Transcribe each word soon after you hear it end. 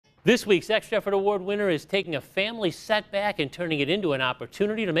This week's Extra Effort Award winner is taking a family setback and turning it into an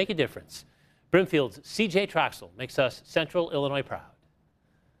opportunity to make a difference. Brimfield's C.J. Troxell makes us Central Illinois proud.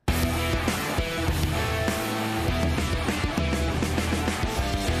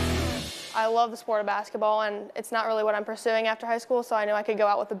 I love the sport of basketball, and it's not really what I'm pursuing after high school, so I knew I could go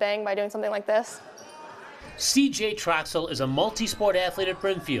out with a bang by doing something like this. C.J. Troxell is a multi-sport athlete at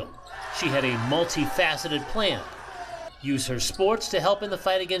Brimfield. She had a multifaceted plan. Use her sports to help in the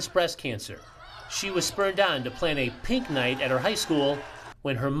fight against breast cancer. She was spurred on to plan a pink night at her high school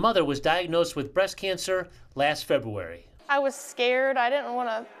when her mother was diagnosed with breast cancer last February. I was scared. I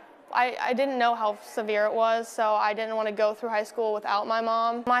didn't know how severe it was, so I didn't want to go through high school without my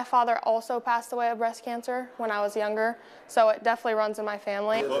mom. My father also passed away of breast cancer when I was younger, so it definitely runs in my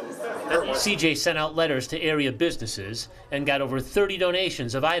family. CJ sent out letters to area businesses and got over 30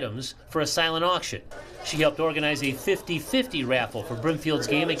 donations of items for a silent auction. She helped organize a 50-50 raffle for Brimfield's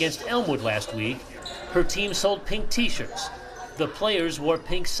game against Elmwood last week. Her team sold pink t-shirts. The players wore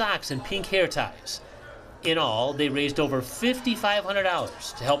pink socks and pink hair ties. In all, they raised over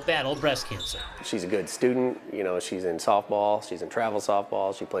 $5,500 to help battle breast cancer. She's a good student. You know, she's in softball, she's in travel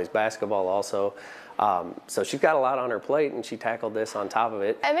softball, she plays basketball also. So she's got a lot on her plate, and she tackled this on top of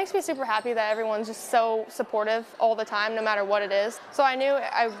it. It makes me super happy that everyone's just so supportive all the time, no matter what it is. So I knew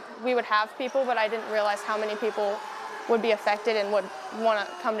we would have people, but I didn't realize how many people would be affected and would want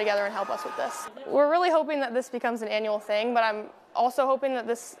to come together and help us with this. We're really hoping that this becomes an annual thing, but I'm also hoping that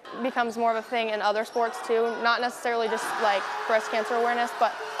this becomes more of a thing in other sports too, not necessarily just like breast cancer awareness,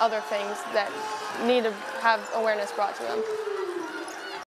 but other things that need to have awareness brought to them.